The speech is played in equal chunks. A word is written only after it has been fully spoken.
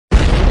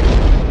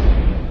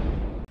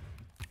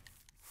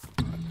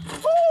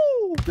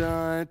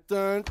Dun,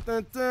 dun,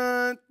 dun,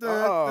 dun,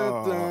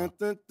 dun,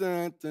 dun,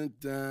 dun, dun,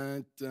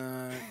 dun,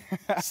 dun.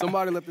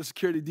 Somebody left the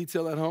security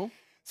detail at home?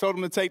 Told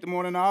them to take the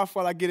morning off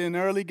while I get in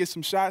early, get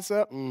some shots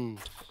up.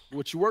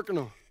 What you working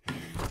on?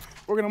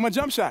 Working on my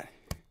jump shot.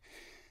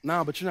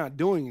 Nah, but you're not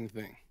doing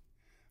anything.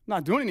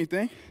 Not doing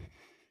anything.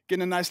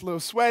 Getting a nice little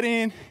sweat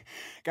in.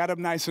 Got up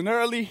nice and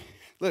early.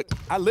 Look,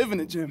 I live in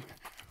the gym.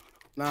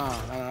 Nah,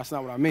 that's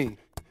not what I mean.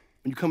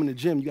 When you come in the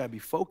gym, you gotta be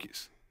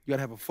focused. You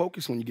gotta have a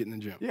focus when you get in the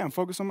gym. Yeah, I'm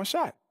focused on my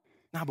shot.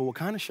 Nah, but what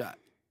kind of shot?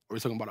 Are we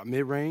talking about our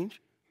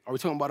mid-range? Are we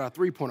talking about our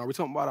three-pointer? Are we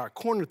talking about our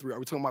corner three? Are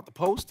we talking about the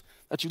post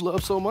that you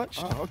love so much?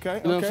 Oh, okay,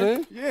 You know what I'm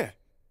saying? Yeah.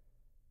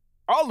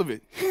 All of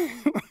it. You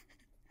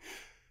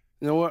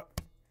know what?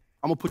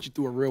 I'm gonna put you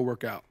through a real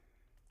workout.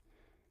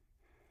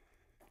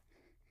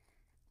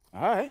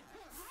 All right.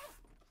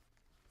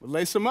 Well,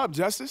 lace them up,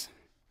 Justice.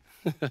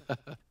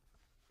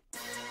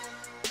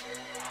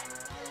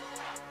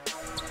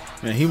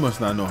 Man, he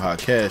must not know how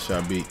cash I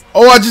be.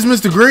 Oh, I just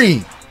missed the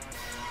green.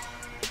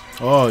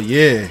 Oh,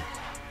 yeah.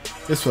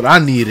 That's what I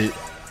needed.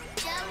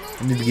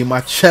 I need to get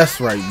my chest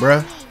right,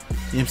 bruh. You know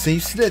what I'm saying?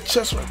 You see that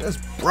chest right? That's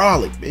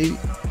brolic, baby.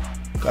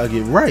 Gotta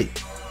get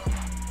right.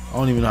 I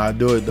don't even know how to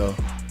do it, though.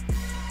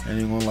 I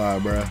ain't gonna lie,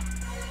 bruh.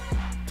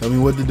 Tell me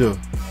what to do.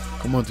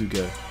 Come on,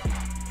 2K.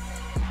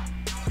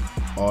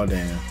 Oh,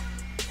 damn.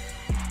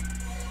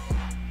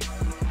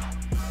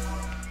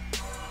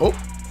 Oh.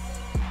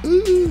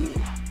 Ooh.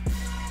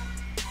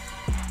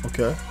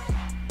 Okay.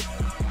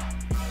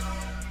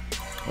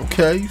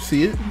 Okay, you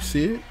see it. You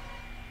see it.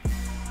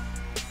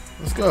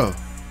 Let's go.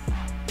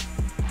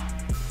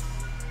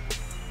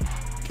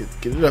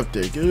 Get it up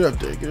there. Get it up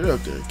there. Get it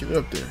up there. Get it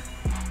up there.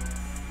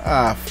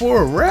 Ah,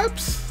 4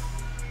 reps?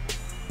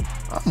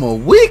 I'm a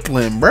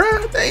weakling,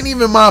 bruh. That ain't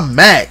even my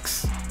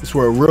max. That's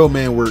where a real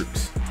man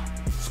works.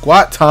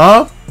 Squat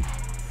time.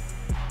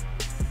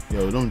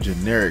 Yo, them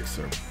generics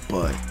are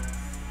butt.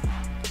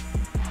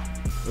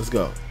 Let's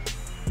go.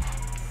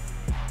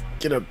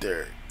 Get up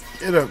there.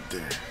 Get up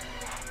there.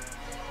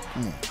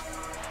 Come on.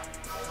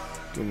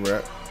 Good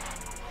rep.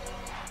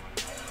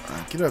 All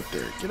right, get up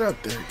there. Get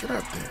up there. Get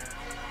up there.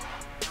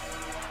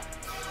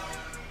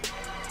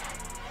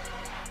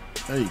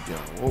 There you go.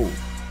 Whoa.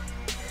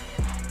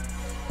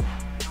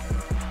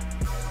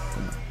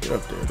 Come on. Get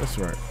up there. That's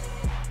right.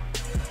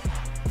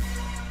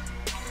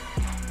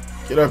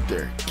 Get up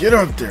there. Get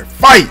up there.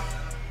 Fight!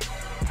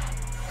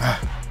 Ah,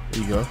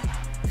 there you go.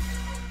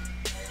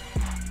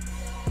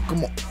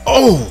 Come on.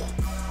 Oh!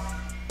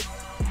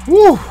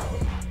 Woo!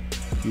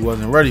 He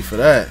wasn't ready for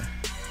that.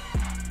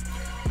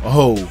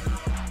 Oh.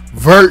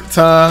 Vert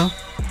time.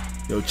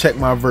 Yo, check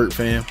my vert,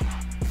 fam.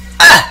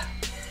 Ah!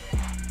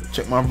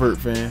 Check my vert,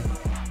 fam.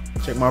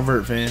 Check my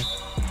vert, fam.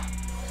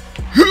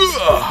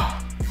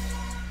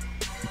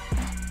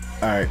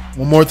 Alright,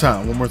 one more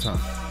time. One more time.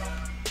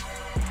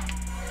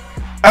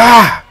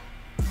 Ah!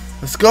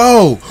 Let's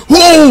go.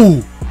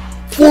 Whoa!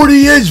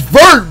 40-inch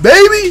vert,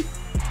 baby!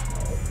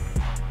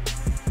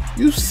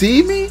 You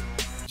see me?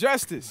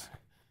 Justice.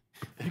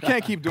 You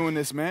can't keep doing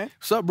this, man.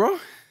 What's up, bro?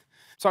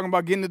 Talking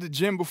about getting to the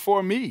gym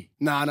before me.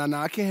 Nah.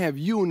 I can't have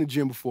you in the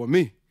gym before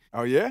me.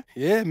 Oh, yeah?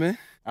 Yeah, man.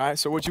 All right,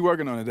 so what you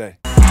working on today?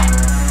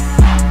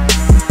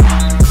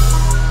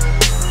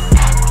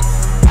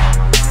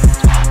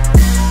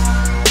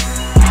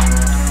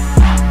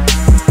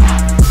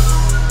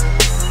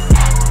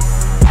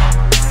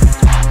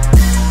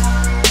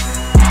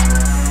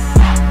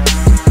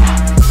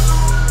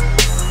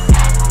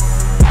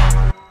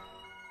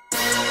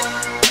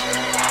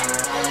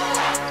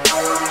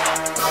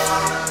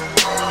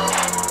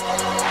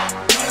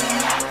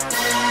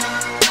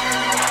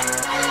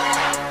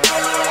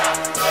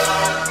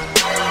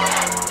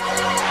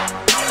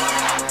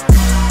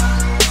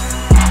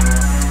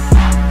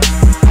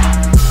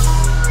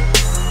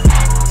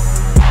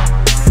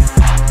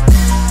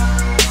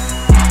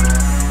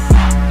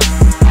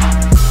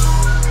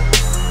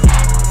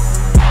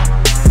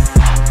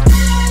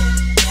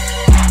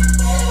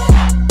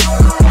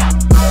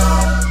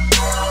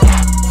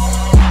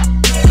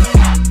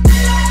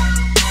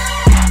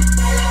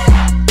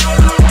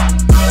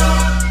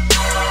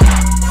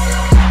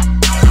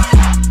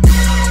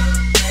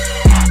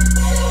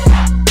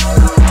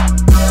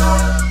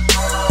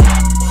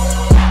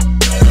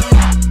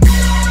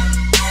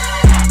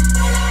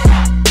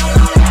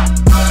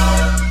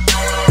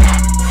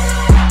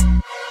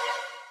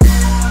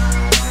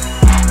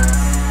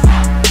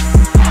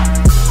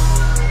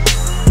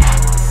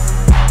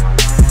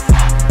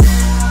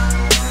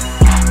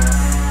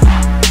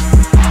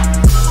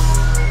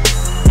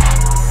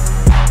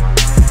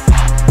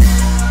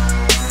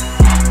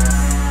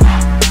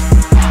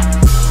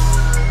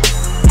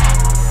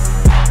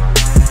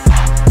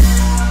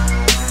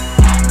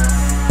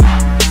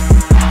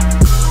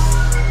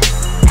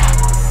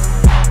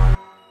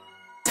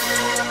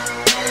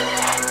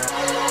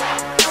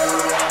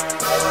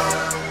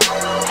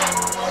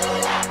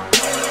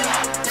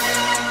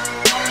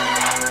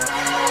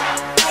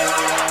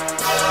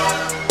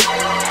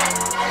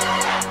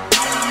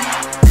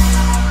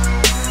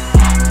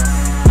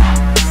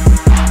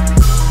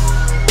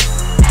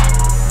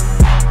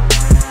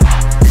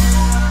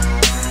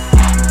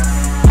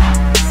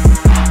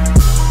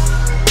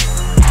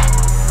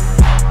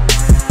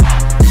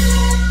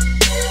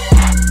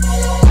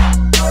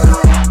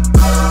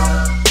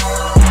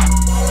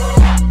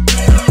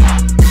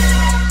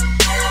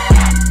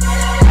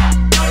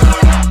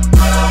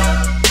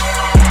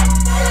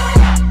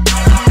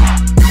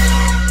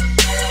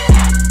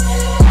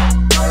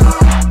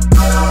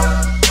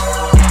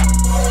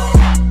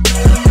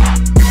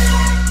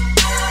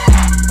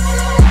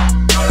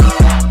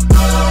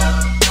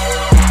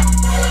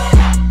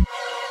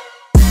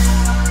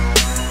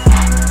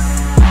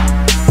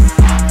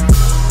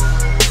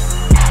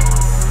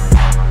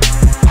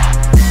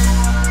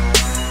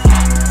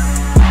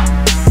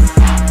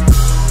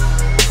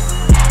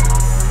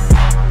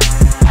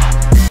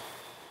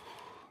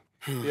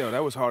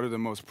 that was harder than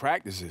most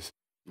practices.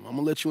 I'm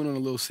gonna let you in on a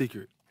little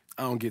secret.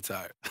 I don't get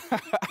tired.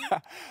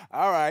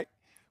 All right.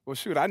 Well,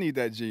 shoot, I need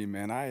that G,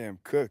 man. I am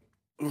cooked.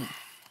 I'm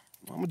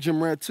a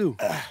gym rat, too.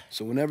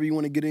 So whenever you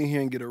want to get in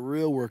here and get a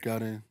real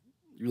workout in,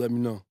 you let me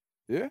know.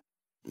 Yeah?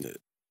 Yeah.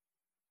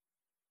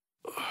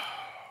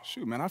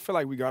 Shoot, man, I feel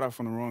like we got off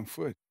on the wrong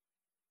foot.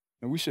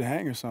 And we should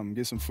hang or something,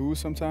 get some food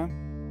sometime.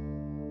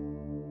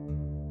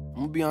 I'm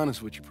gonna be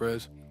honest with you,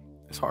 Prez.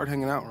 It's hard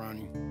hanging out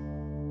around you.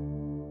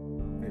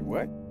 Hey,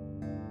 what?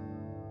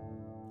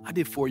 I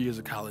did 4 years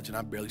of college and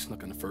I barely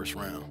snuck in the first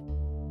round.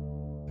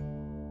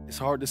 It's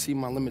hard to see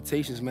my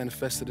limitations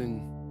manifested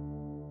in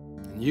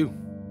you.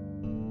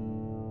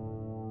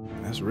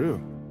 That's real.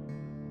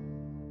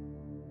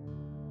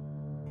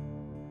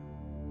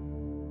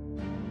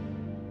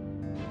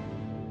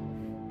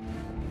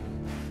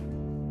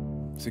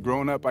 See,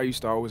 growing up, I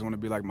used to always want to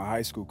be like my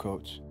high school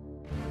coach.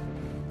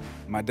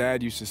 My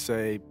dad used to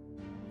say,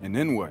 and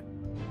then what?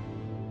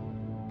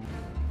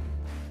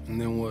 And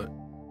then what?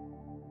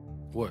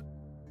 What?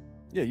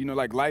 Yeah, you know,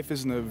 like life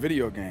isn't a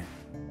video game.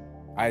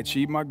 I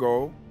achieved my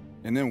goal,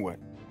 and then what?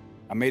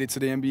 I made it to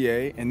the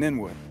NBA, and then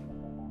what?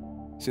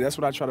 See, that's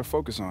what I try to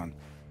focus on.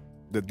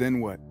 The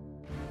then what?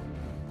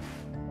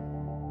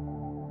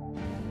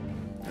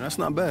 And that's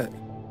not bad.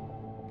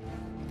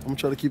 I'm gonna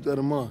try to keep that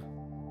in mind.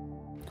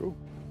 Cool.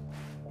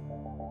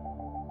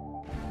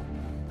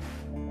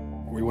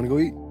 Where you wanna go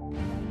eat?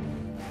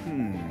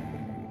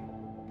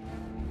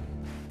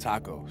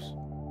 Tacos.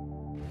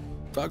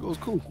 Tacos,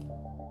 cool.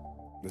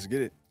 Let's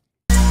get it.